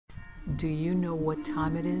Do you know what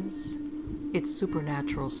time it is? It's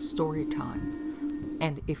supernatural story time.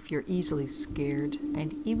 And if you're easily scared,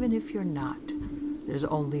 and even if you're not, there's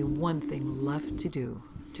only one thing left to do.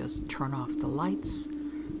 Just turn off the lights,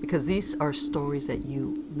 because these are stories that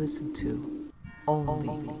you listen to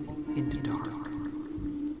only in the dark.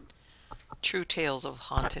 True Tales of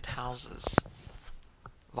Haunted Houses,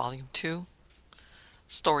 Volume 2,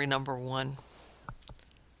 Story Number 1.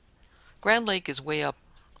 Grand Lake is way up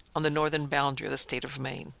on the northern boundary of the state of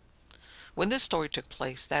Maine. When this story took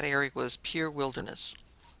place, that area was pure wilderness,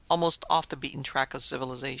 almost off the beaten track of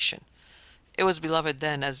civilization. It was beloved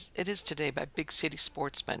then, as it is today, by big city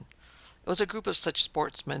sportsmen. It was a group of such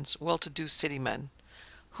sportsmen, well-to-do city men,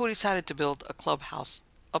 who decided to build a clubhouse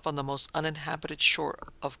up on the most uninhabited shore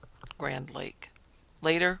of Grand Lake.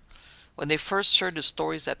 Later, when they first heard the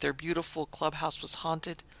stories that their beautiful clubhouse was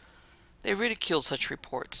haunted, they ridiculed such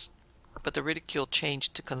reports. But the ridicule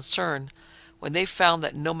changed to concern when they found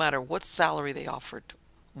that no matter what salary they offered,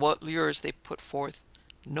 what lures they put forth,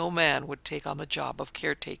 no man would take on the job of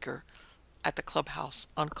caretaker at the clubhouse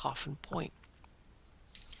on Coffin Point.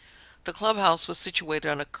 The clubhouse was situated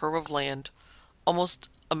on a curve of land, almost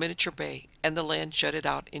a miniature bay, and the land jutted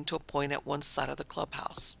out into a point at one side of the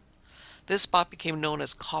clubhouse. This spot became known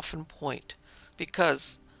as Coffin Point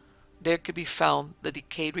because there could be found the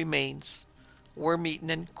decayed remains, worm-eaten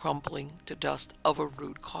and crumbling to dust, of a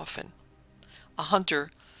rude coffin. A hunter,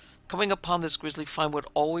 coming upon this grisly find, would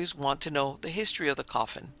always want to know the history of the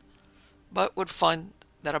coffin, but would find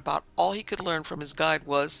that about all he could learn from his guide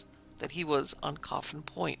was that he was on Coffin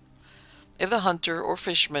Point. If the hunter or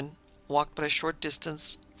fisherman walked but a short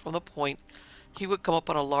distance from the point, he would come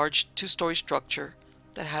upon a large two-story structure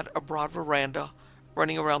that had a broad veranda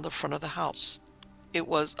running around the front of the house. It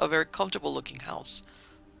was a very comfortable-looking house,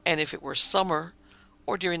 and if it were summer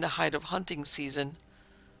or during the height of hunting season,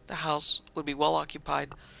 the house would be well occupied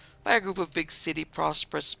by a group of big city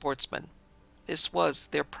prosperous sportsmen. This was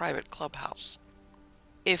their private clubhouse.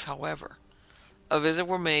 If, however, a visit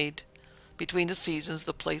were made between the seasons,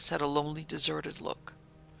 the place had a lonely, deserted look.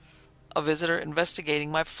 A visitor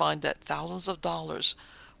investigating might find that thousands of dollars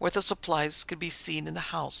worth of supplies could be seen in the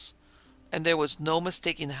house, and there was no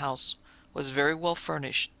mistaking the house was very well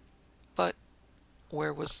furnished. But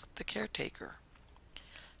where was the caretaker?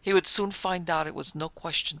 He would soon find out. It was no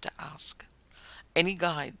question to ask. Any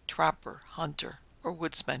guide, trapper, hunter, or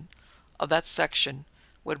woodsman of that section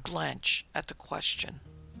would blanch at the question,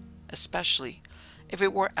 especially if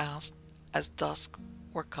it were asked as dusk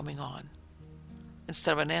were coming on.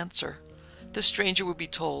 Instead of an answer, the stranger would be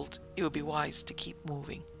told it would be wise to keep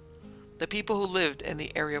moving. The people who lived in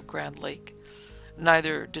the area of Grand Lake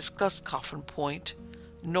neither discussed Coffin Point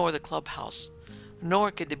nor the clubhouse,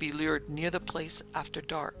 nor could they be lured near the place after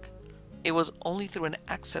dark. It was only through an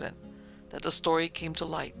accident that the story came to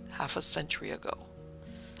light half a century ago.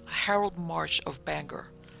 Harold Marsh of Bangor,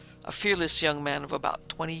 a fearless young man of about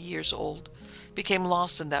 20 years old, became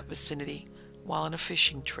lost in that vicinity while on a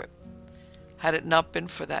fishing trip. Had it not been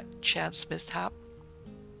for that chance mishap,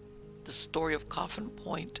 the story of Coffin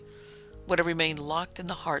Point would have remained locked in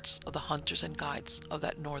the hearts of the hunters and guides of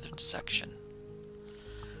that northern section.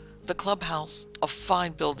 The clubhouse, a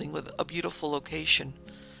fine building with a beautiful location,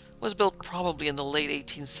 was built probably in the late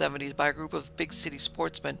 1870s by a group of big city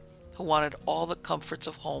sportsmen who wanted all the comforts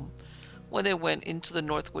of home when they went into the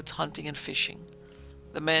Northwoods hunting and fishing.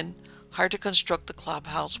 The men hired to construct the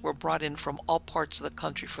clubhouse were brought in from all parts of the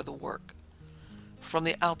country for the work. From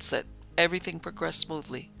the outset, everything progressed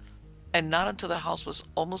smoothly, and not until the house was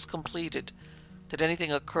almost completed did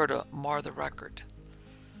anything occur to mar the record.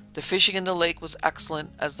 The fishing in the lake was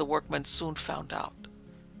excellent, as the workmen soon found out.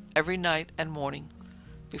 Every night and morning,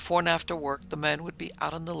 before and after work, the men would be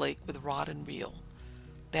out on the lake with rod and reel.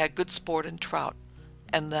 They had good sport in trout,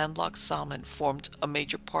 and landlocked salmon formed a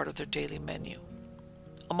major part of their daily menu.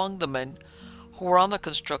 Among the men who were on the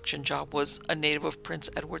construction job was a native of Prince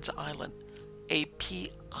Edward's Island, a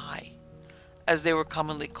P.I., as they were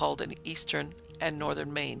commonly called in eastern and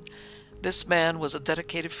northern Maine. This man was a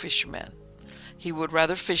dedicated fisherman. He would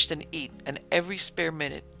rather fish than eat, and every spare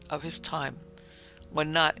minute of his time,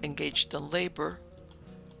 when not engaged in labor,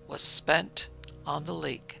 was spent on the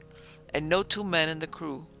lake, and no two men in the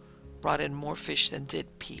crew brought in more fish than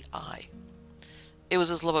did P.I. It was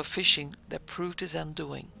his love of fishing that proved his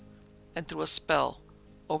undoing, and threw a spell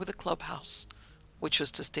over the clubhouse, which was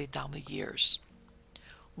to stay down the years.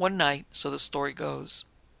 One night, so the story goes,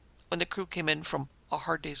 when the crew came in from a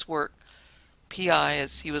hard day's work, P.I.,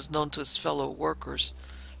 as he was known to his fellow workers,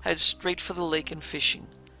 headed straight for the lake and fishing.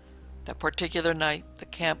 That particular night, the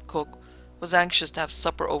camp cook was anxious to have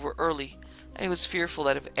supper over early, and he was fearful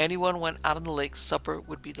that if anyone went out on the lake, supper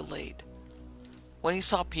would be delayed. When he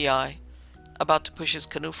saw P.I. about to push his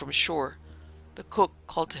canoe from shore, the cook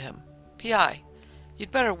called to him, "P.I.,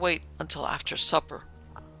 you'd better wait until after supper."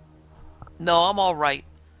 "No, I'm all right,"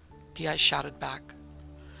 P.I. shouted back.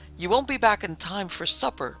 "You won't be back in time for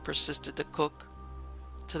supper," persisted the cook.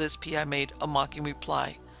 To this P.I. made a mocking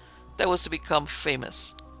reply that was to become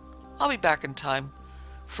famous. "I'll be back in time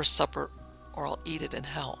for supper or I'll eat it in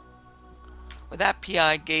hell." With that,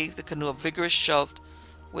 P.I. gave the canoe a vigorous shove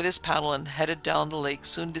with his paddle and headed down the lake,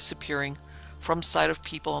 soon disappearing from sight of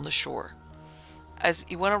people on the shore. As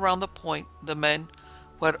he went around the point, the men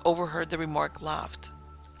who had overheard the remark laughed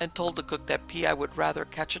and told the cook that P.I. would rather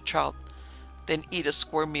catch a trout than eat a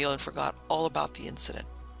square meal, and forgot all about the incident.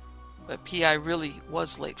 But P.I. really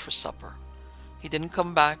was late for supper. He didn't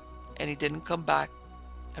come back, and he didn't come back,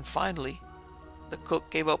 and finally the cook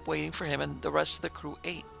gave up waiting for him, and the rest of the crew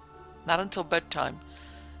ate. Not until bedtime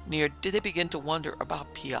neared did they begin to wonder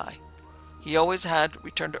about P.I. He always had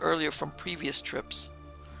returned earlier from previous trips.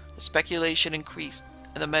 The speculation increased,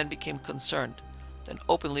 and the men became concerned, then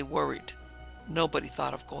openly worried. Nobody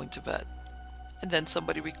thought of going to bed. And then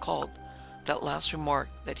somebody recalled that last remark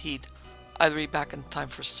that he'd either be back in time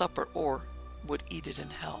for supper or would eat it in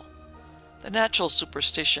hell. The natural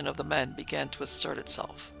superstition of the men began to assert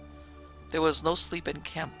itself. There was no sleep in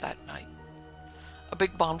camp that night. A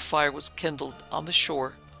big bonfire was kindled on the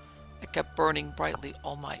shore and kept burning brightly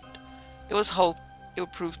all night. It was hoped it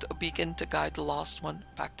would prove a beacon to guide the lost one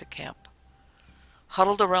back to camp.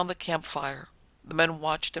 Huddled around the campfire, the men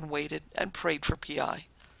watched and waited and prayed for P.I.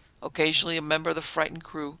 Occasionally a member of the frightened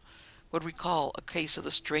crew would recall a case of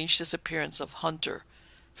the strange disappearance of hunter,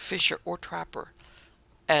 fisher, or trapper,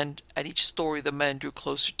 and at each story the men drew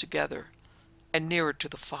closer together and nearer to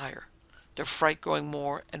the fire, their fright growing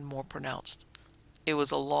more and more pronounced. It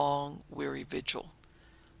was a long, weary vigil.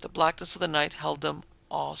 The blackness of the night held them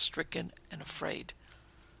awe-stricken and afraid.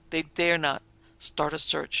 They dare not start a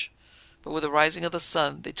search, but with the rising of the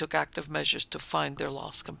sun they took active measures to find their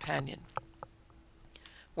lost companion.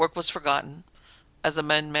 Work was forgotten, as the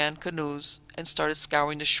men manned canoes and started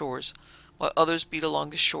scouring the shores, while others beat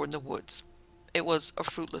along the shore in the woods. It was a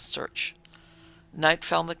fruitless search. Night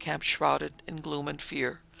found the camp shrouded in gloom and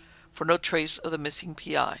fear, for no trace of the missing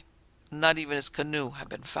P.I., not even his canoe, had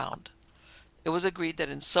been found. It was agreed that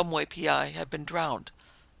in some way P.I. had been drowned,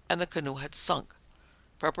 and the canoe had sunk.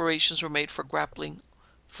 Preparations were made for grappling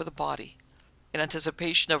for the body. In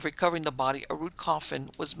anticipation of recovering the body, a rude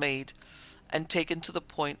coffin was made and taken to the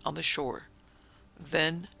point on the shore.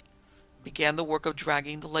 Then began the work of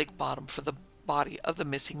dragging the lake bottom for the body of the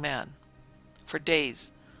missing man. For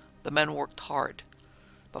days the men worked hard,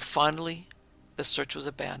 but finally the search was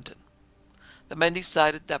abandoned. The men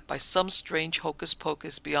decided that by some strange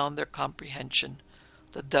hocus-pocus beyond their comprehension,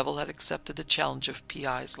 the devil had accepted the challenge of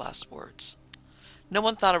P.I.'s last words. No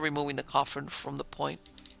one thought of removing the coffin from the point,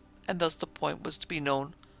 and thus the point was to be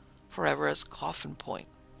known forever as Coffin Point.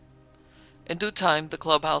 In due time the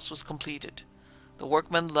clubhouse was completed. The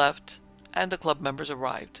workmen left, and the club members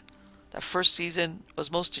arrived. That first season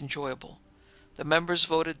was most enjoyable. The members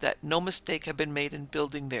voted that no mistake had been made in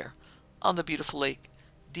building there, on the beautiful lake,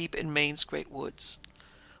 deep in Maine's great woods.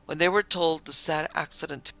 When they were told the sad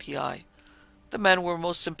accident to P.I., the men were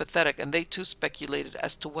most sympathetic, and they too speculated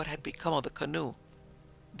as to what had become of the canoe.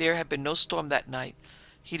 There had been no storm that night.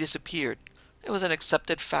 He disappeared. It was an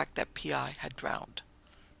accepted fact that P.I. had drowned.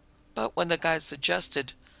 But when the guides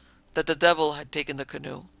suggested that the devil had taken the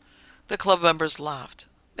canoe, the club members laughed.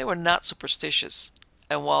 They were not superstitious,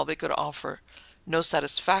 and while they could offer no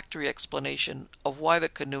satisfactory explanation of why the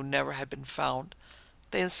canoe never had been found,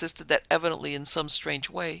 they insisted that evidently in some strange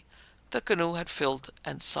way the canoe had filled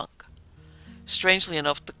and sunk. Strangely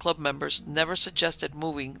enough, the club members never suggested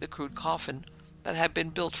moving the crude coffin that had been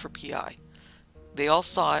built for P.I. They all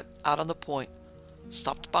saw it out on the point,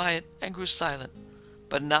 stopped by it, and grew silent,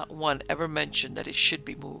 but not one ever mentioned that it should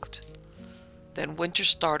be moved. Then winter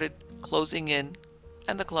started closing in,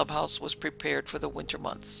 and the clubhouse was prepared for the winter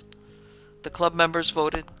months. The club members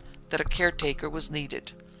voted that a caretaker was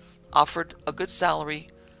needed, offered a good salary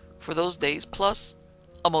for those days, plus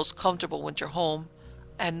a most comfortable winter home,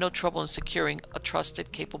 and no trouble in securing a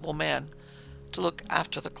trusted, capable man to look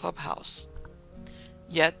after the clubhouse.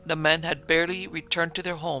 Yet the men had barely returned to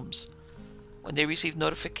their homes when they received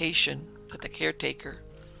notification that the caretaker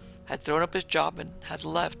had thrown up his job and had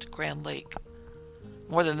left Grand Lake.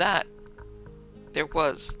 More than that, there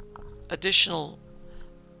was additional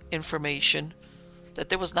information that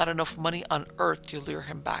there was not enough money on earth to lure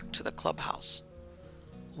him back to the clubhouse.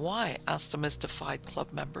 "Why?" asked the mystified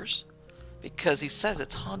club members. "Because he says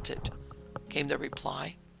it's haunted." came the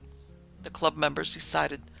reply. The club members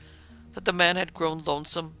decided that the man had grown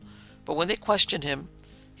lonesome, but when they questioned him,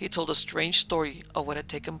 he told a strange story of what had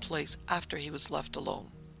taken place after he was left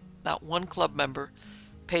alone. Not one club member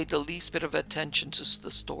paid the least bit of attention to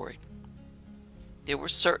the story. They were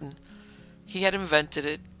certain he had invented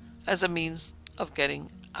it as a means of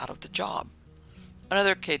getting out of the job.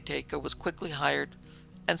 Another caretaker was quickly hired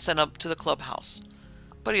and sent up to the clubhouse,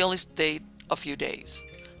 but he only stayed a few days.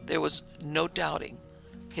 There was no doubting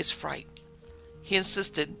his fright. He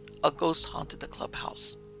insisted a ghost haunted the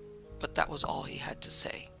clubhouse, but that was all he had to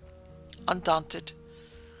say. Undaunted,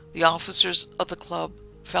 the officers of the club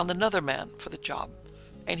found another man for the job,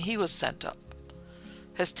 and he was sent up.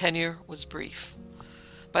 His tenure was brief.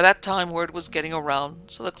 By that time, word was getting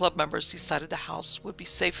around, so the club members decided the house would be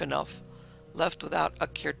safe enough, left without a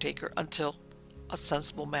caretaker until a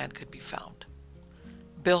sensible man could be found.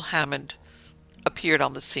 Bill Hammond appeared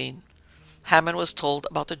on the scene. Hammond was told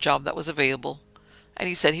about the job that was available, and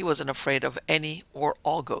he said he wasn't afraid of any or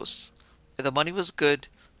all ghosts. If the money was good,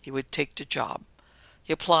 he would take the job.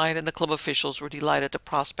 He applied, and the club officials were delighted at the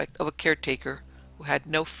prospect of a caretaker who had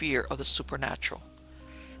no fear of the supernatural.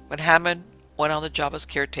 When Hammond went on the job as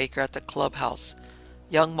caretaker at the clubhouse,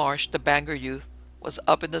 young Marsh, the Bangor youth, was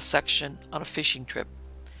up in the section on a fishing trip.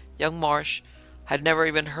 Young Marsh had never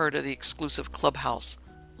even heard of the exclusive clubhouse,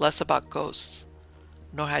 less about ghosts,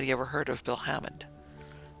 nor had he ever heard of Bill Hammond.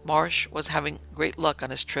 Marsh was having great luck on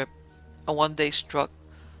his trip, and one day struck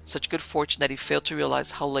such good fortune that he failed to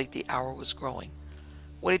realize how late the hour was growing.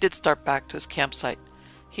 When he did start back to his campsite,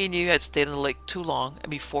 he knew he had stayed on the lake too long, and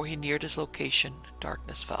before he neared his location,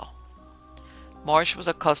 darkness fell. Marsh was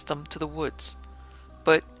accustomed to the woods,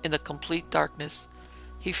 but in the complete darkness,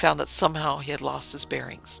 he found that somehow he had lost his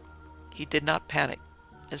bearings. He did not panic.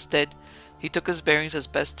 Instead, he took his bearings as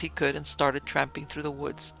best he could and started tramping through the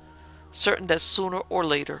woods, certain that sooner or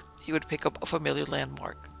later he would pick up a familiar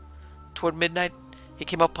landmark. Toward midnight, he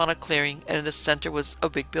came upon a clearing, and in the center was a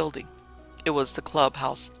big building. It was the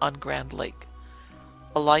clubhouse on Grand Lake.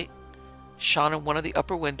 A light shone in one of the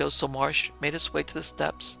upper windows, so Marsh made his way to the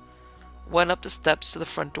steps, went up the steps to the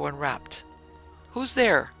front door and rapped. "Who's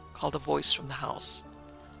there?" called a voice from the house.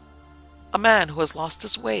 "A man who has lost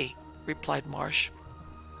his way," replied Marsh.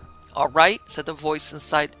 "All right," said the voice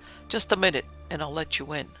inside. "Just a minute, and I'll let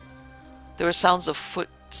you in." There were sounds of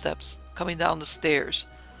footsteps coming down the stairs.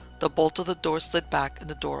 The bolt of the door slid back, and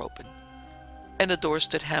the door opened. In the door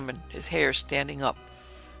stood Hammond, his hair standing up,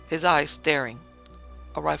 his eyes staring,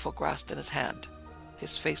 a rifle grasped in his hand.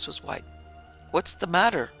 His face was white. "What's the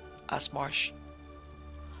matter?" asked Marsh.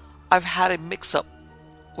 "I've had a mix-up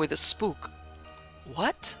with a spook."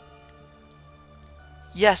 "What?"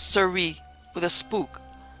 "Yes, sirree, with a spook.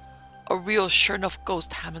 A real sure-enough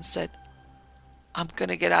ghost," Hammond said. "I'm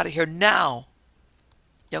gonna get out of here now."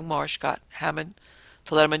 Young Marsh got Hammond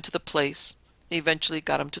to let him into the place, and eventually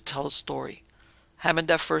got him to tell a story.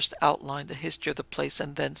 Hammond at first outlined the history of the place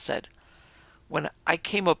and then said, "When I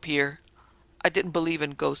came up here, I didn't believe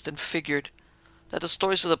in ghosts and figured that the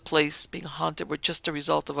stories of the place being haunted were just a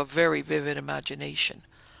result of a very vivid imagination,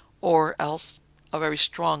 or else a very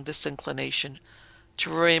strong disinclination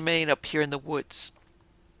to remain up here in the woods.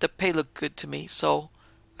 The pay looked good to me, so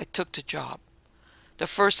I took the job. The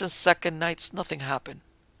first and second nights nothing happened,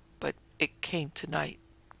 but it came tonight."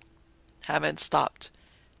 Hammond stopped,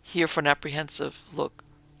 here for an apprehensive look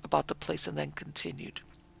about the place, and then continued.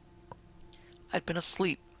 "I'd been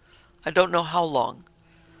asleep, I don't know how long,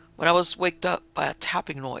 when I was waked up by a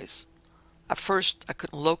tapping noise. At first I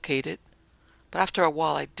couldn't locate it, but after a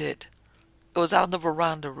while I did. It was out on the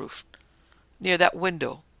veranda roof, near that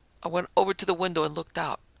window. I went over to the window and looked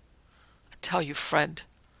out. I tell you, friend,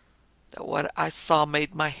 that what I saw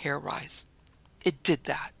made my hair rise. It did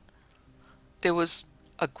that. There was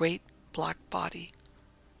a great black body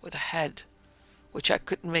with a head, which I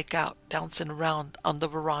couldn't make out, bouncing around on the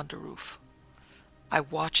veranda roof. I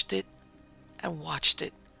watched it and watched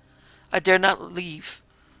it. I dared not leave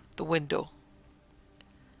the window.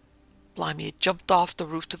 Blimey, it jumped off the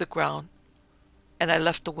roof to the ground, and I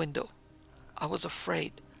left the window. I was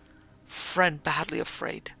afraid, friend, badly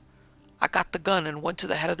afraid. I got the gun and went to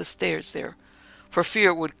the head of the stairs there, for fear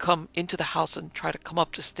it would come into the house and try to come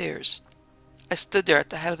up the stairs. I stood there at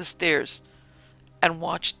the head of the stairs and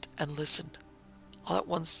watched and listened. All at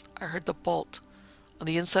once I heard the bolt on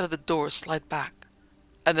the inside of the door slide back,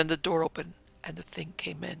 and then the door opened and the thing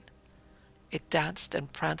came in. It danced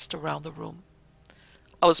and pranced around the room.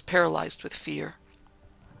 I was paralyzed with fear.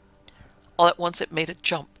 All at once it made a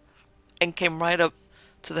jump and came right up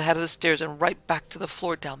to the head of the stairs and right back to the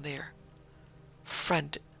floor down there.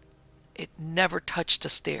 Friend, it never touched the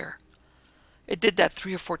stair. It did that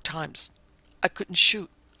 3 or 4 times. I couldn't shoot.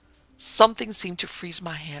 Something seemed to freeze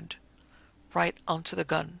my hand right onto the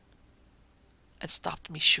gun and stopped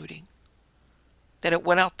me shooting. Then it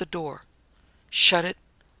went out the door, shut it,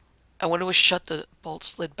 and when it was shut, the bolt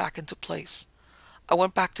slid back into place. I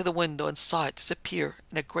went back to the window and saw it disappear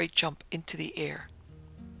in a great jump into the air.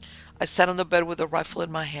 I sat on the bed with a rifle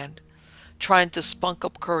in my hand, trying to spunk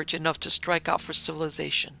up courage enough to strike out for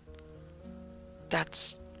civilization.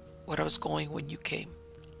 That's what I was going when you came.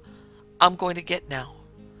 I'm going to get now.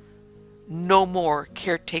 No more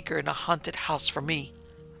caretaker in a haunted house for me.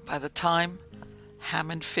 By the time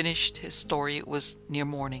Hammond finished his story, it was near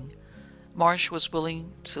morning. Marsh was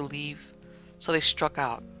willing to leave, so they struck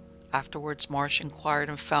out. Afterwards, Marsh inquired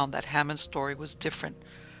and found that Hammond's story was different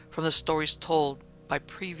from the stories told by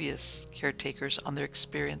previous caretakers on their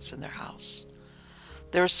experience in their house.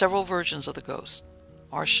 There were several versions of the ghost.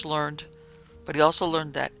 Marsh learned, but he also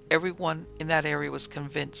learned that everyone in that area was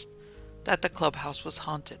convinced that the clubhouse was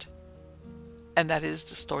haunted. And that is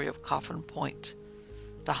the story of Coffin Point,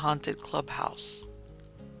 the haunted clubhouse,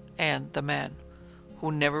 and the man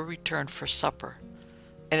who never returned for supper.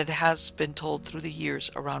 And it has been told through the years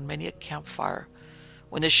around many a campfire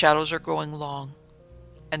when the shadows are growing long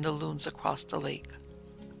and the loons across the lake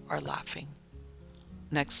are laughing.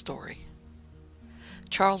 Next story.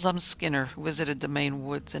 Charles M. Skinner, who visited the Maine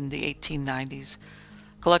woods in the 1890s,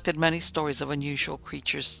 collected many stories of unusual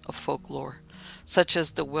creatures of folklore, such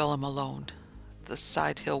as the William Alone, the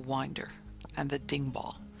Side Hill Winder, and the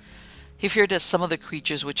Dingball. He feared that some of the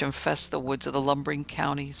creatures which infest the woods of the lumbering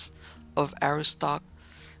counties of Aroostook,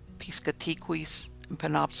 Piscataquis, and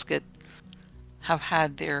Penobscot have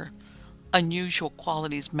had their unusual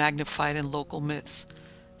qualities magnified in local myths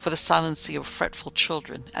for the silencing of fretful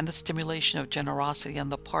children and the stimulation of generosity on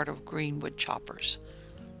the part of greenwood choppers.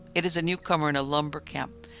 It is a newcomer in a lumber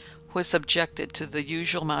camp who is subjected to the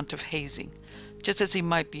usual amount of hazing, just as he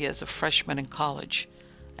might be as a freshman in college,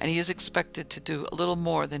 and he is expected to do a little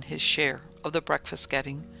more than his share of the breakfast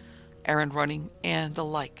getting, errand running, and the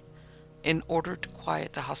like, in order to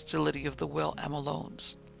quiet the hostility of the Will-am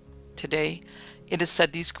Alones. Today, it is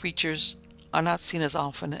said these creatures are not seen as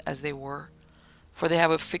often as they were, for they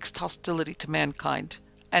have a fixed hostility to mankind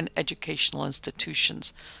and educational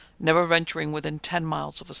institutions, never venturing within 10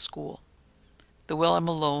 miles of a school. The Will-am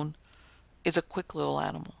Alone is a quick little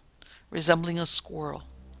animal, resembling a squirrel,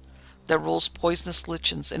 that rolls poisonous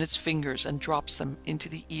lichens in its fingers and drops them into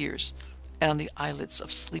the ears and on the eyelids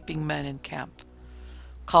of sleeping men in camp,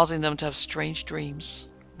 causing them to have strange dreams,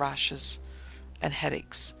 rashes, and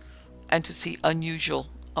headaches, and to see unusual,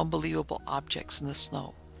 unbelievable objects in the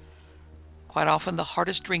snow. Quite often, the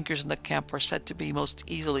hardest drinkers in the camp are said to be most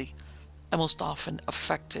easily and most often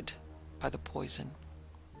affected by the poison.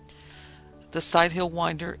 The Side Hill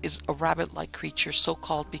Winder is a rabbit-like creature, so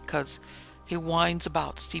called because he winds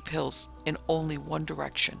about steep hills in only one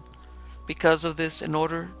direction. Because of this, in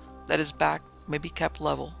order that his back may be kept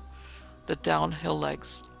level, the downhill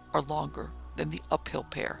legs are longer than the uphill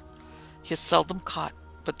pair. He is seldom caught,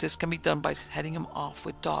 but this can be done by heading him off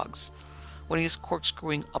with dogs when he is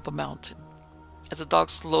corkscrewing up a mountain. As the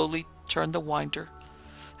dogs slowly turn the winder,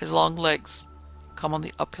 his long legs come on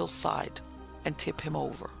the uphill side and tip him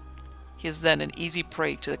over. He is then an easy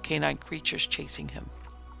prey to the canine creatures chasing him.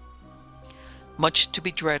 Much to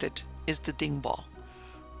be dreaded is the Dingball,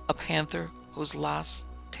 a panther whose last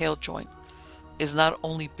tail joint is not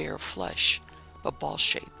only bare flesh, but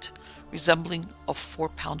ball-shaped, resembling a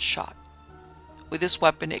 4-pound shot. With this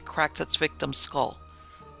weapon it cracks its victim's skull,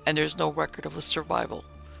 and there is no record of a survival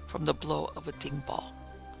from the blow of a Dingball.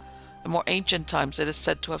 In more ancient times it is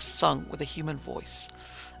said to have sung with a human voice,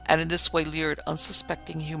 and in this way lured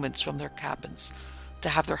unsuspecting humans from their cabins to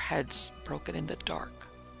have their heads broken in the dark.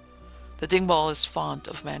 The Dingball is fond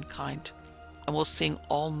of mankind, and will sing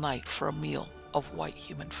all night for a meal of white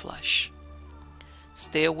human flesh.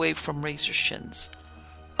 Stay away from Razor Shins,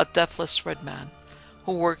 a deathless red man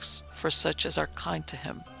who works for such as are kind to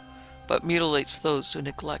him, but mutilates those who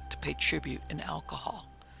neglect to pay tribute in alcohol.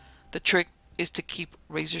 The trick is to keep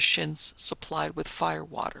Razor Shins supplied with fire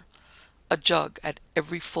water, a jug at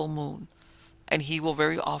every full moon, and he will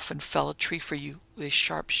very often fell a tree for you with his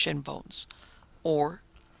sharp shin bones, or,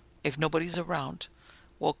 if nobody's around,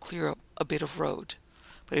 will clear up a bit of road.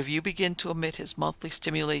 But if you begin to omit his monthly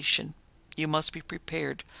stimulation, you must be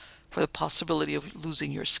prepared for the possibility of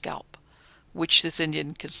losing your scalp, which this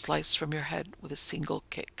Indian can slice from your head with a single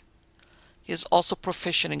kick. He is also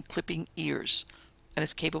proficient in clipping ears, and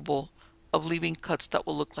is capable of leaving cuts that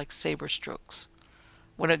will look like saber strokes.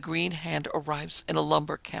 When a green hand arrives in a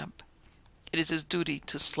lumber camp, it is his duty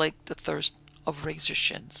to slake the thirst of Razor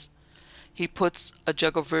Shins. he puts a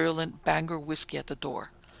jug of virulent Bangor whiskey at the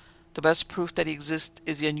door. The best proof that he exists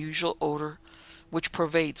is the unusual odor which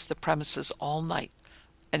pervades the premises all night,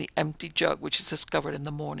 and the empty jug which is discovered in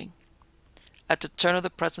the morning. At the turn of the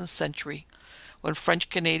present century, when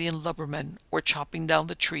French-Canadian lumbermen were chopping down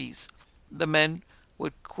the trees, the men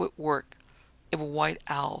would quit work if a white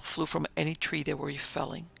owl flew from any tree they were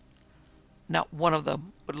felling. Not one of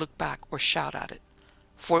them would look back or shout at it,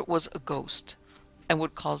 for it was a ghost, and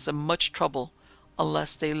would cause them much trouble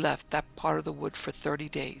unless they left that part of the wood for 30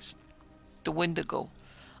 days. The Wendigo,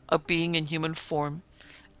 a being in human form,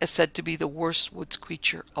 is said to be the worst woods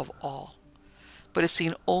creature of all, but is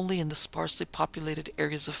seen only in the sparsely populated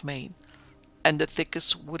areas of Maine and the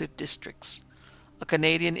thickest wooded districts. A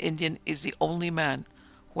Canadian Indian is the only man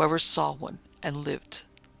who ever saw one and lived,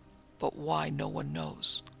 but why no one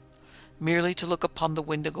knows. Merely to look upon the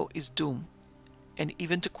Wendigo is doom, and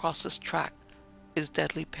even to cross his track is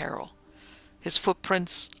deadly peril. His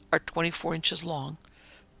footprints are 24 inches long,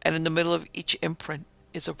 and in the middle of each imprint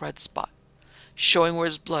is a red spot, showing where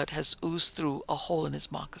his blood has oozed through a hole in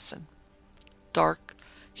his moccasin. Dark,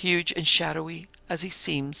 huge, and shadowy as he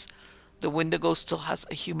seems, the Wendigo still has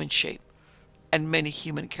a human shape and many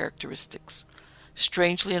human characteristics.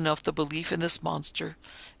 Strangely enough, the belief in this monster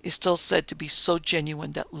is still said to be so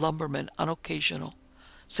genuine that lumbermen on occasion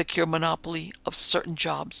secure monopoly of certain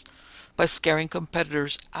jobs by scaring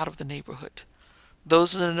competitors out of the neighborhood.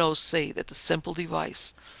 Those in the know say that the simple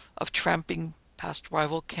device of tramping past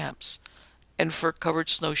rival camps and fur-covered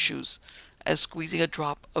snowshoes and squeezing a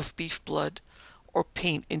drop of beef blood or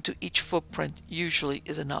paint into each footprint usually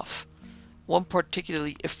is enough. One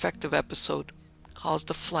particularly effective episode caused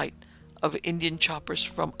the flight of Indian choppers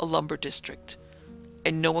from a lumber district,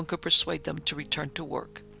 and no one could persuade them to return to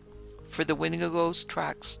work, for the Wendigo's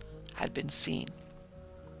tracks had been seen.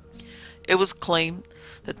 It was claimed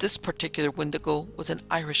that this particular Wendigo was an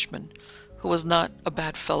Irishman who was not a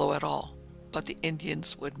bad fellow at all, but the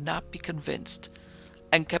Indians would not be convinced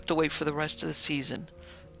and kept away for the rest of the season.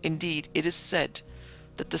 Indeed, it is said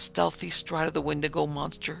that the stealthy stride of the Wendigo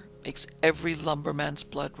monster makes every lumberman's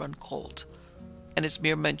blood run cold, and its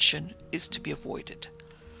mere mention is to be avoided.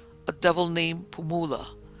 A devil named Pumula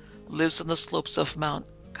lives on the slopes of Mount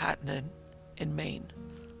Katahdin in Maine.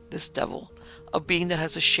 This devil, a being that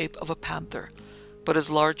has the shape of a panther, but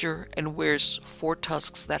is larger and wears 4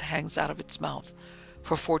 tusks that hangs out of its mouth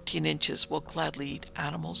for 14 inches, will gladly eat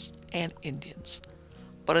animals and Indians.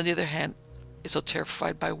 But on the other hand, is so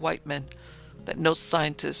terrified by white men that no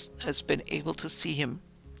scientist has been able to see him,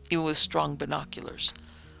 even with strong binoculars.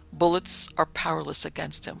 Bullets are powerless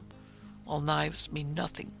against him, while knives mean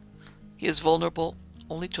nothing. He is vulnerable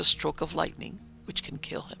only to a stroke of lightning, which can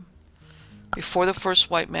kill him. Before the first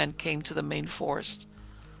white man came to the Maine forest,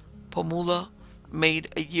 Pomula made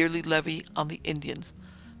a yearly levy on the Indians,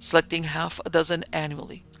 selecting half a dozen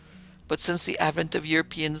annually. But since the advent of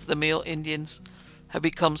Europeans, the male Indians have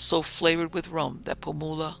become so flavored with rum that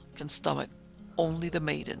Pomula can stomach only the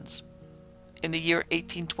maidens. In the year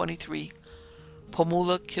 1823,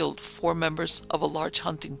 Pomula killed 4 members of a large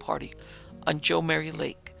hunting party on Joe Mary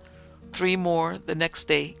Lake, 3 more the next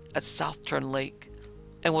day at South Turn Lake,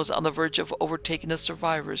 and was on the verge of overtaking the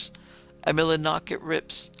survivors at Millinocket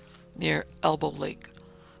Rips near Elbow Lake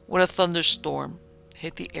when a thunderstorm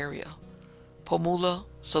hit the area. Pomula,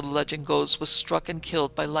 so the legend goes, was struck and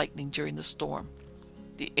killed by lightning during the storm.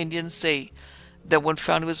 The Indians say that when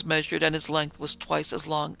found he was measured and his length was twice as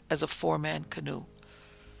long as a 4-man canoe.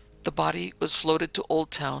 The body was floated to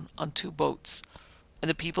Old Town on 2 boats, and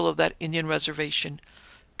the people of that Indian reservation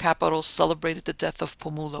capital celebrated the death of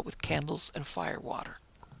Pomula with candles and firewater.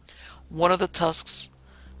 One of the tusks,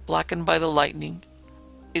 blackened by the lightning,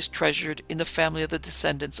 is treasured in the family of the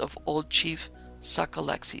descendants of old Chief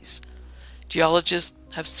Sakalexis. Geologists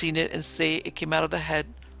have seen it and say it came out of the head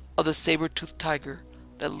of the saber-toothed tiger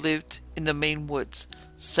that lived in the Maine woods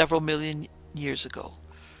several million years ago.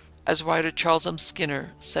 As writer Charles M.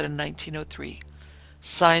 Skinner said in 1903,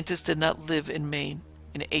 scientists did not live in Maine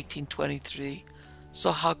in 1823,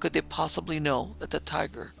 so how could they possibly know that the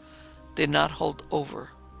tiger did not hold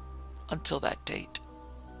over until that date?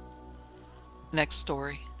 Next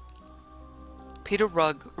story. Peter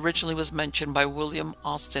Rugg originally was mentioned by William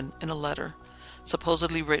Austin in a letter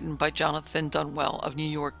supposedly written by Jonathan Dunwell of New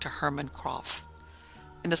York to Herman Croft.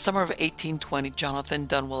 In the summer of 1820, Jonathan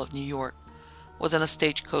Dunwell of New York was on a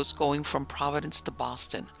stagecoach going from Providence to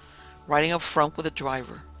Boston, riding up front with a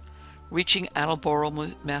driver. Reaching Attleboro,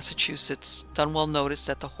 Massachusetts, Dunwell noticed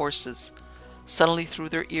that the horses suddenly threw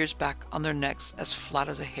their ears back on their necks as flat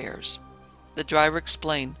as a hare's. The driver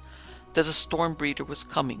explained that a storm breeder was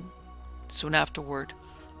coming. Soon afterward,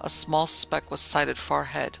 A small speck was sighted far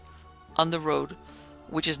ahead, on the road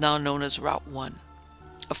which is now known as Route 1.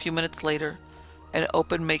 A few minutes later, an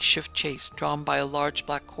open makeshift chase drawn by a large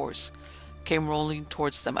black horse came rolling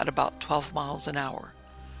towards them at about 12 miles an hour.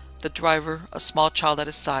 The driver, a small child at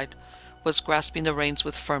his side, was grasping the reins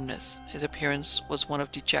with firmness. His appearance was one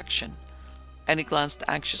of dejection, and he glanced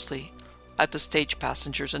anxiously at the stage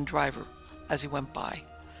passengers and driver as he went by.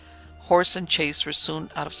 Horse and chase were soon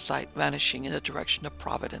out of sight, vanishing in the direction of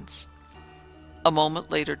Providence. A moment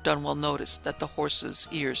later, Dunwell noticed that the horse's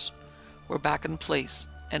ears were back in place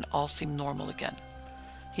and all seemed normal again.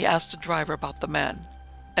 He asked the driver about the man,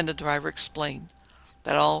 and the driver explained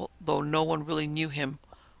that although no one really knew him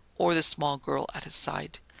or the small girl at his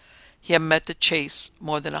side, he had met the chase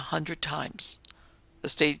more than 100 times. The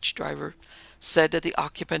stage driver said that the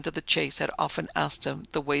occupant of the chase had often asked him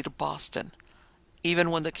the way to Boston,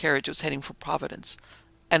 even when the carriage was heading for Providence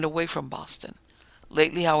and away from Boston.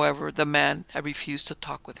 Lately, however, the man had refused to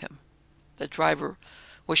talk with him. The driver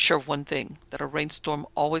was sure of one thing, that a rainstorm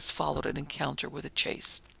always followed an encounter with a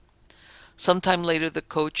chase. Some time later, the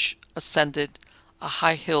coach ascended a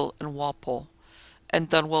high hill in Walpole, and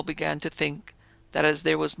Dunwell began to think that as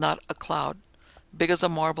there was not a cloud big as a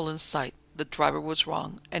marble in sight, the driver was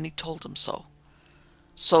wrong, and he told him so.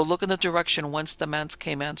 "So look in the direction whence the man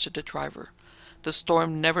came," answered the driver. "The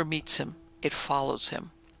storm never meets him, it follows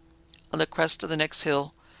him." On the crest of the next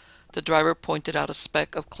hill, the driver pointed out a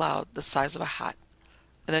speck of cloud the size of a hat,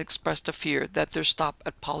 and then expressed a fear that their stop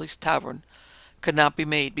at Polly's Tavern could not be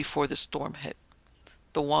made before the storm hit.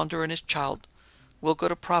 "The wanderer and his child will go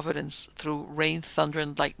to Providence through rain, thunder,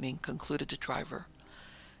 and lightning," concluded the driver.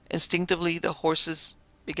 Instinctively, the horses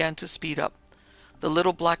began to speed up. The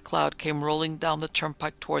little black cloud came rolling down the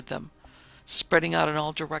turnpike toward them, spreading out in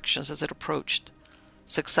all directions as it approached.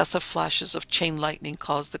 Successive flashes of chain lightning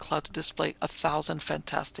caused the cloud to display 1,000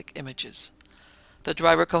 fantastic images. The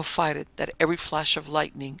driver confided that every flash of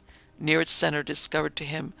lightning near its center discovered to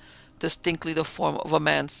him distinctly the form of a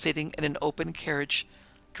man sitting in an open carriage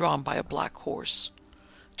drawn by a black horse.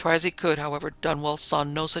 Try as he could, however, Dunwell saw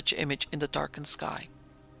no such image in the darkened sky.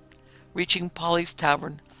 Reaching Polly's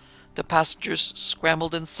Tavern, the passengers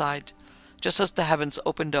scrambled inside just as the heavens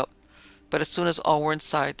opened up, but as soon as all were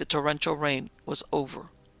inside, the torrential rain was over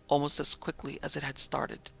almost as quickly as it had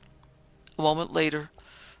started. A moment later,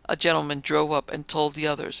 a gentleman drove up and told the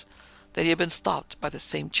others that he had been stopped by the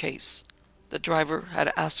same chase. The driver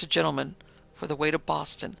had asked the gentleman for the way to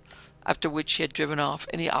Boston, after which he had driven off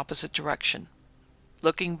in the opposite direction.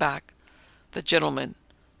 Looking back, the gentleman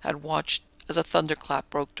had watched as a thunderclap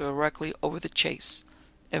broke directly over the chase,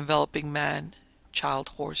 enveloping man, child,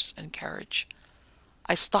 horse, and carriage.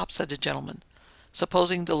 "I stopped," said the gentleman,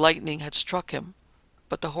 supposing the lightning had struck him,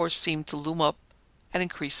 but the horse seemed to loom up and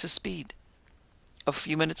increase his speed. A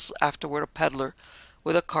few minutes afterward, a peddler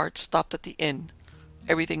with a cart stopped at the inn,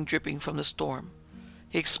 everything dripping from the storm.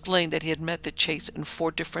 He explained that he had met the chase in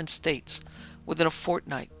 4 different states within a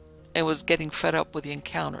fortnight and was getting fed up with the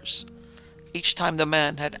encounters. Each time the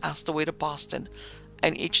man had asked the way to Boston,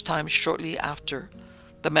 and each time shortly after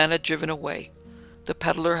the man had driven away, the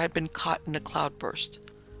peddler had been caught in a cloudburst.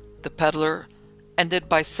 The peddler ended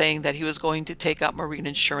by saying that he was going to take out marine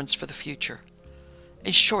insurance for the future.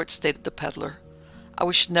 "In short," stated the peddler, "I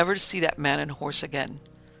wish never to see that man and horse again.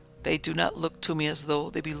 They do not look to me as though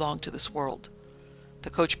they belonged to this world." The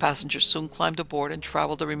coach passengers soon climbed aboard and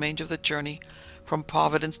traveled the remainder of the journey from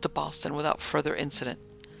Providence to Boston without further incident.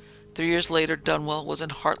 3 years later, Dunwell was in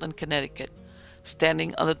Hartland, Connecticut,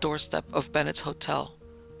 standing on the doorstep of Bennett's Hotel,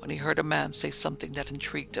 when he heard a man say something that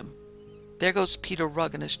intrigued him. "There goes Peter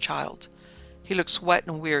Rugg and his child. He looks wet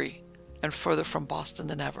and weary, and further from Boston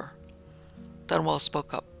than ever." Dunwell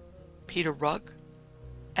spoke up. "Peter Rugg?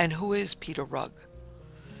 And who is Peter Rugg?"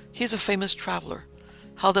 "He is a famous traveler,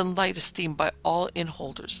 held in light esteem by all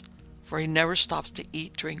innholders, for he never stops to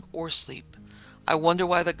eat, drink, or sleep. I wonder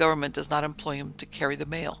why the government does not employ him to carry the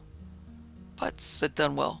mail." "But," said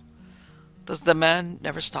Dunwell, "does the man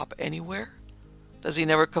never stop anywhere? Does he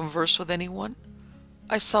never converse with anyone?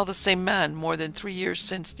 I saw the same man more than 3 years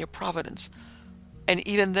since near Providence, and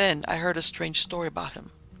even then I heard a strange story about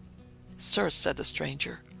him." "Sir," said the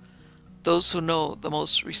stranger, "those who know the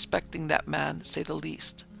most respecting that man say the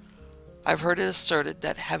least. I've heard it asserted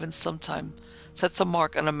that heaven sometime sets a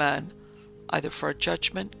mark on a man, either for a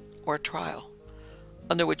judgment or a trial.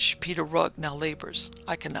 Under which Peter Rugg now labors,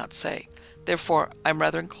 I cannot say. Therefore, I am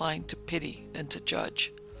rather inclined to pity than to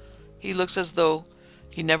judge. He looks as though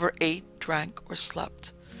he never ate, drank, or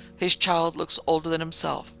slept. His child looks older than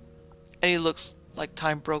himself, and he looks like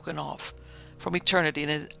time broken off from eternity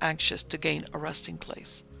and is anxious to gain a resting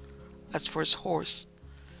place. As for his horse,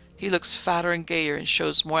 He looks fatter and gayer and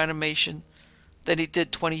shows more animation than he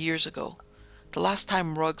did 20 years ago. The last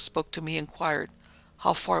time Rugg spoke to me, he inquired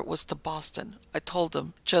how far it was to Boston. I told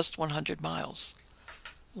him just 100 miles.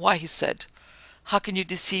 Why, he said, how can you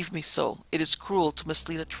deceive me so? It is cruel to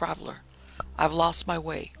mislead a traveler. I have lost my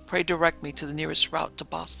way. Pray direct me to the nearest route to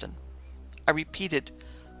Boston. I repeated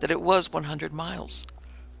that it was 100 miles.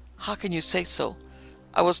 How can you say so?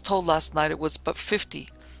 I was told last night it was but 50,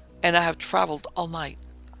 and I have traveled all night.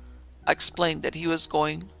 I explained that he was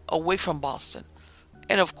going away from Boston,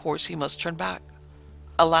 and of course he must turn back.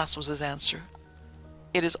 Alas, was his answer.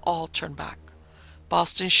 It is all turned back.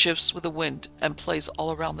 Boston shifts with the wind and plays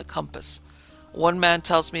all around the compass. One man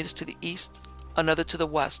tells me it is to the east, another to the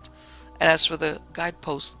west, and as for the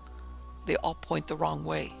guideposts, they all point the wrong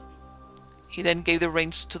way. He then gave the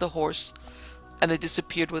reins to the horse, and they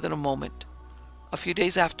disappeared within a moment. A few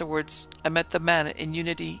days afterwards, I met the man in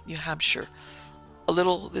Unity, New Hampshire, a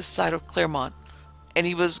little this side of Claremont, and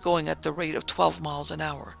he was going at the rate of 12 miles an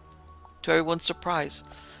hour. To everyone's surprise,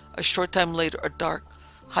 a short time later, a dark,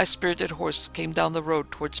 high-spirited horse came down the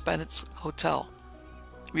road towards Bennett's Hotel.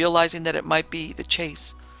 Realizing that it might be the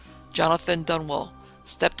chase, Jonathan Dunwell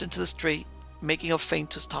stepped into the street, making a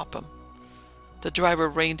feint to stop him. The driver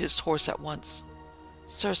reined his horse at once.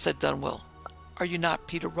 "Sir," said Dunwell, "are you not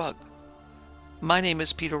Peter Rugg?" "My name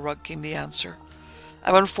is Peter Rugg," came the answer. "I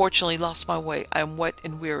have unfortunately lost my way. I am wet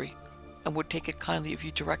and weary, and would take it kindly if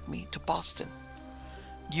you direct me to Boston."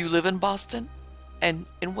 "You live in Boston? And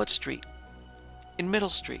in what street?" "In Middle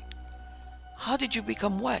Street." "How did you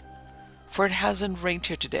become wet? For it hasn't rained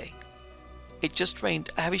here today." "It just rained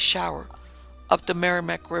a heavy shower up the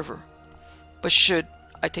Merrimack River. But should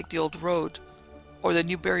I take the old road or the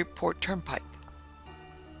Newburyport Turnpike?"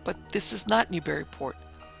 "But this is not Newburyport,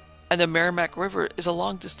 and the Merrimack River is a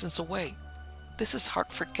long distance away. This is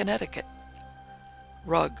Hartford, Connecticut."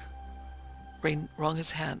 Rugg wrung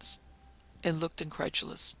his hands and looked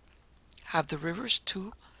incredulous. Have the rivers,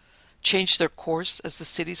 too, changed their course as the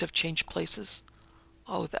cities have changed places?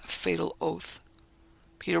 Oh, that fatal oath!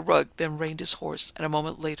 Peter Rugg then reined his horse, and a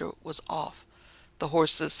moment later was off, the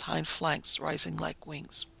horse's hind flanks rising like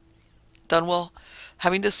wings. Dunwell,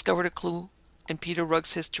 having discovered a clue in Peter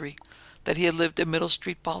Rugg's history that he had lived in Middle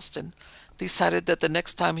Street, Boston, decided that the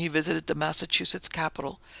next time he visited the Massachusetts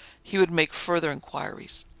capital, he would make further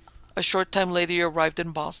inquiries. A short time later he arrived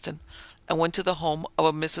in Boston and went to the home of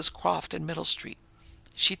a Mrs. Croft in Middle Street.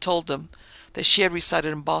 She told him that she had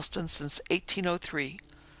resided in Boston since 1803.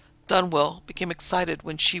 Dunwell became excited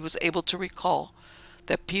when she was able to recall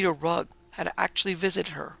that Peter Rugg had actually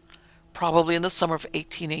visited her, probably in the summer of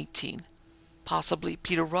 1818. Possibly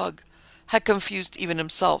Peter Rugg had confused even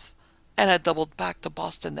himself and had doubled back to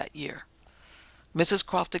Boston that year. Mrs.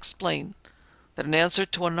 Croft explained that in answer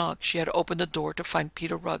to a knock she had opened the door to find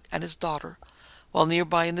Peter Rugg and his daughter, while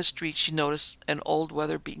nearby in the street she noticed an old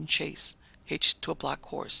weather-beaten chaise hitched to a black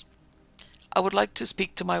horse. "I would like to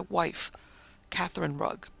speak to my wife, Catherine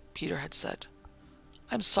Rugg," Peter had said.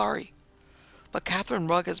 "I'm sorry, but Catherine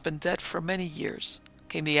Rugg has been dead for many years,"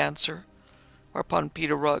 came the answer, whereupon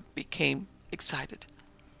Peter Rugg became excited.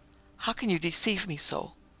 "How can you deceive me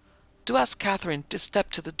so? Do ask Catherine to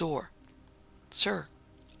step to the door." "Sir,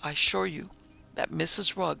 I assure you that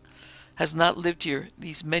Mrs. Rugg has not lived here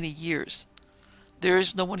these many years. There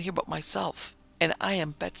is no one here but myself, and I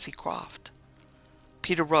am Betsy Croft."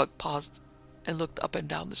 Peter Rugg paused and looked up and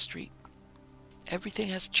down the street. "Everything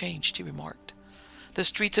has changed," he remarked. "The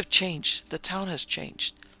streets have changed, the town has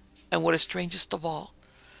changed, and what is strangest of all,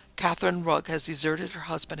 Catherine Rugg has deserted her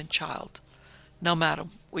husband and child. Now,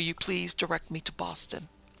 madam, will you please direct me to Boston?"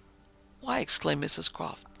 "Why," exclaimed Mrs.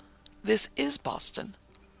 Croft, "this is Boston."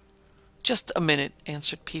 "Just a minute,"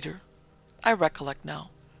 answered Peter. "I recollect now.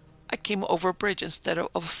 I came over a bridge instead of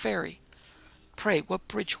a ferry. Pray, what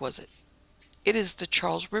bridge was it?" "It is the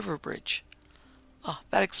Charles River Bridge." "Ah,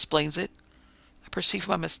 that explains it. I perceive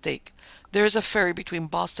my mistake. There is a ferry between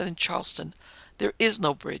Boston and Charleston. There is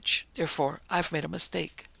no bridge. Therefore, I've made a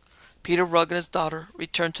mistake." Peter Rugg and his daughter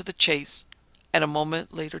returned to the chaise, and a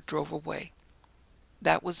moment later drove away.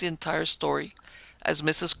 That was the entire story, as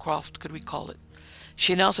Mrs. Croft could recall it.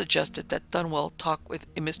 She now suggested that Dunwell talk with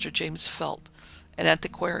a Mr. James Felt, an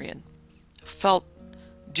antiquarian. Felt,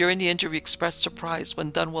 during the interview, expressed surprise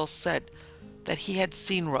when Dunwell said that he had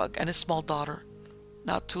seen Rugg and his small daughter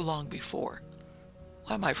not too long before.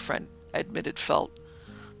 "Why, my friend," admitted Felt,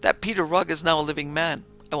 "that Peter Rugg is now a living man,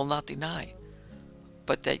 I will not deny.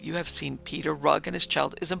 But that you have seen Peter Rugg and his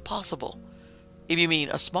child is impossible. If you mean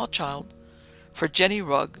a small child, for Jenny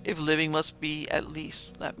Rugg, if living, must be at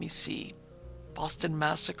least, let me see, Boston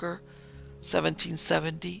Massacre,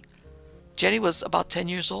 1770, Jenny was about 10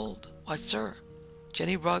 years old. Why, sir,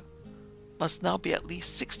 Jenny Rugg must now be at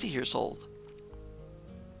least 60 years old.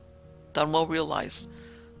 Dunwell realized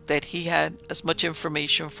that he had as much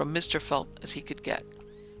information from Mr. Felt as he could get.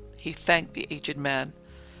 He thanked the aged man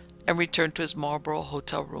and returned to his Marlborough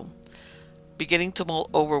hotel room, beginning to mull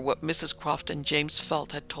over what Mrs. Croft and James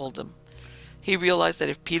Felt had told him. He realized that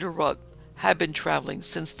if Peter Rugg had been traveling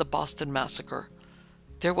since the Boston massacre,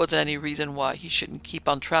 there wasn't any reason why he shouldn't keep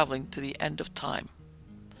on traveling to the end of time.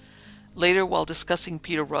 Later, while discussing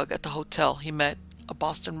Peter Rugg at the hotel, he met a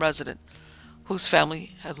Boston resident whose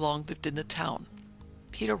family had long lived in the town.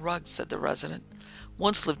 Peter Rugg, said the resident,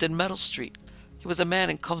 once lived in Meadow Street. He was a man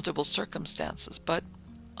in comfortable circumstances, but,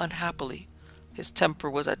 unhappily, his temper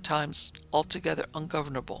was at times altogether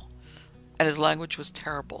ungovernable, and his language was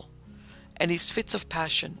terrible. And these fits of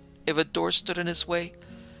passion, if a door stood in his way,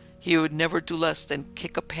 he would never do less than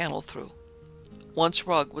kick a panel through. Once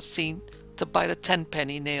Rugg was seen to bite a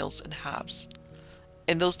 10-penny nails in halves.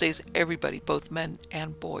 In those days, everybody, both men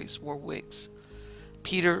and boys, wore wigs.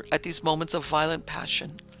 Peter, at these moments of violent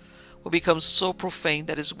passion, would become so profane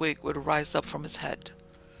that his wig would rise up from his head.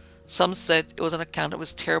 Some said it was on account of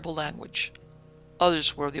his terrible language.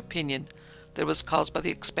 Others were of the opinion that it was caused by the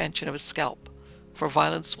expansion of his scalp, for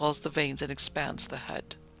violence swells the veins and expands the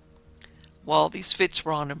head. While these fits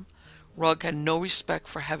were on him, Rugg had no respect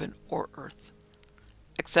for heaven or earth.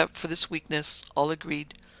 Except for this weakness, all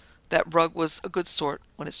agreed that Rugg was a good sort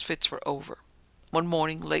when his fits were over. One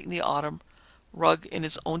morning, late in the autumn, Rugg, in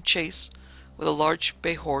his own chaise, with a large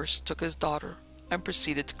bay horse, took his daughter and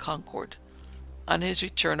proceeded to Concord. On his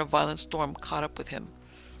return, a violent storm caught up with him.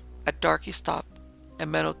 At dark he stopped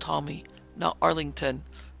and met Otomi, now Arlington,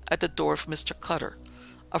 at the door of Mr. Cutter,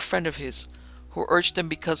 a friend of his, who urged him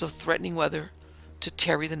because of threatening weather to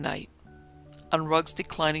tarry the night. On Rugg's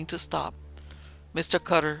declining to stop, Mr.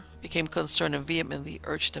 Cutter became concerned and vehemently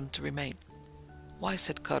urged him to remain. "Why,"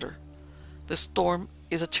 said Cutter, "the storm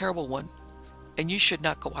is a terrible one, and you should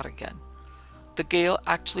not go out again. The gale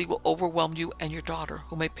actually will overwhelm you and your daughter,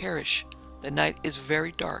 who may perish. The night is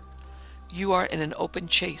very dark. You are in an open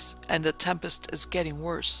chase, and the tempest is getting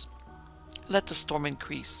worse." "Let the storm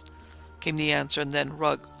increase," came the answer, and then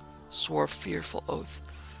Rugg swore a fearful oath.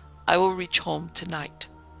 "I will reach home tonight,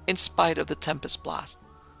 in spite of the tempest blast,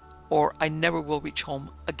 or I never will reach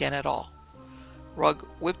home again at all." Rugg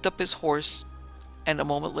whipped up his horse, and a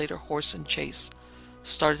moment later horse and chaise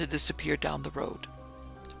started to disappear down the road.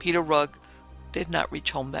 Peter Rugg did not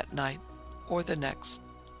reach home that night, or the next,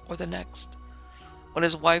 or the next. When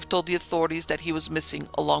his wife told the authorities that he was missing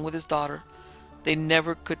along with his daughter, they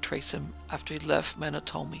never could trace him after he left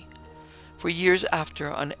Menotomy. For years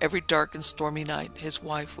after, on every dark and stormy night, his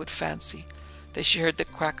wife would fancy that she heard the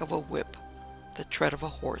crack of a whip, the tread of a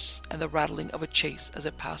horse, and the rattling of a chaise as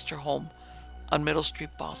it passed her home on Middle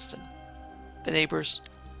Street, Boston. The neighbors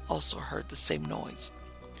also heard the same noise.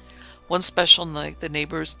 One special night, the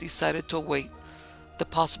neighbors decided to await the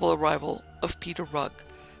possible arrival of Peter Rugg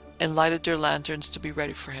and lighted their lanterns to be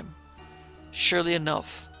ready for him. Surely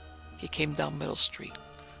enough, he came down Middle Street,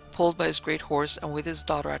 pulled by his great horse and with his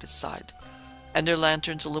daughter at his side, and their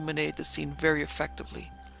lanterns illuminated the scene very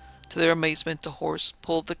effectively. To their amazement, the horse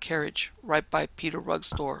pulled the carriage right by Peter Rugg's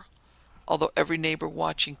door, although every neighbor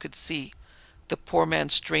watching could see the poor man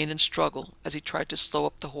strain and struggle as he tried to slow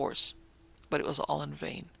up the horse, but it was all in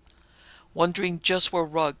vain. Wondering just where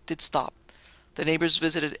Rugg did stop, the neighbors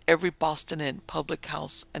visited every Boston inn, public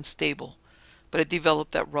house, and stable, but it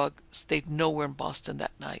developed that Rugg stayed nowhere in Boston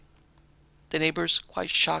that night. The neighbors, quite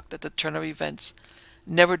shocked at the turn of events,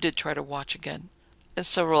 never did try to watch again, and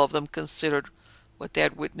several of them considered what they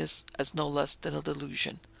had witnessed as no less than a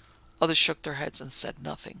delusion. Others shook their heads and said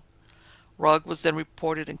nothing. Rugg was then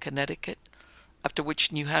reported in Connecticut, after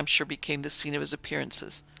which New Hampshire became the scene of his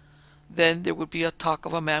appearances. Then there would be a talk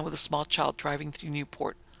of a man with a small child driving through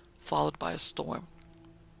Newport, followed by a storm.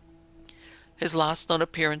 His last known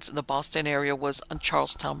appearance in the Boston area was on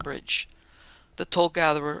Charlestown Bridge. The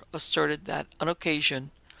toll-gatherer asserted that, on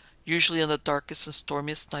occasion, usually on the darkest and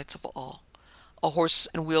stormiest nights of all, a horse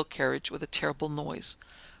and wheel carriage with a terrible noise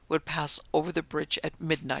would pass over the bridge at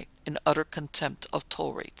midnight in utter contempt of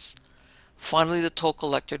toll rates. Finally, the toll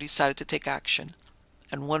collector decided to take action,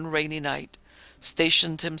 and one rainy night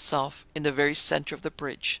stationed himself in the very center of the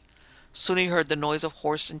bridge. Soon he heard the noise of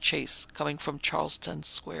horse and chaise coming from Charlestown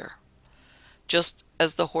Square. Just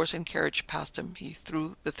as the horse and carriage passed him, he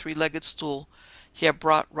threw the three-legged stool he had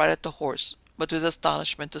brought right at the horse, but to his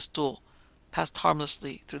astonishment the stool passed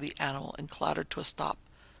harmlessly through the animal and clattered to a stop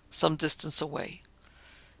some distance away.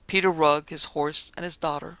 Peter Rugg, his horse, and his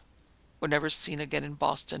daughter were never seen again in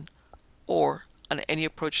Boston or on any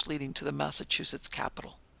approach leading to the Massachusetts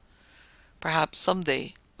capital. Perhaps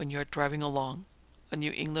someday, when you are driving along a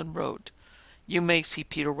New England road, you may see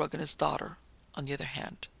Peter Rugg and his daughter. On the other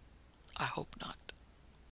hand, I hope not.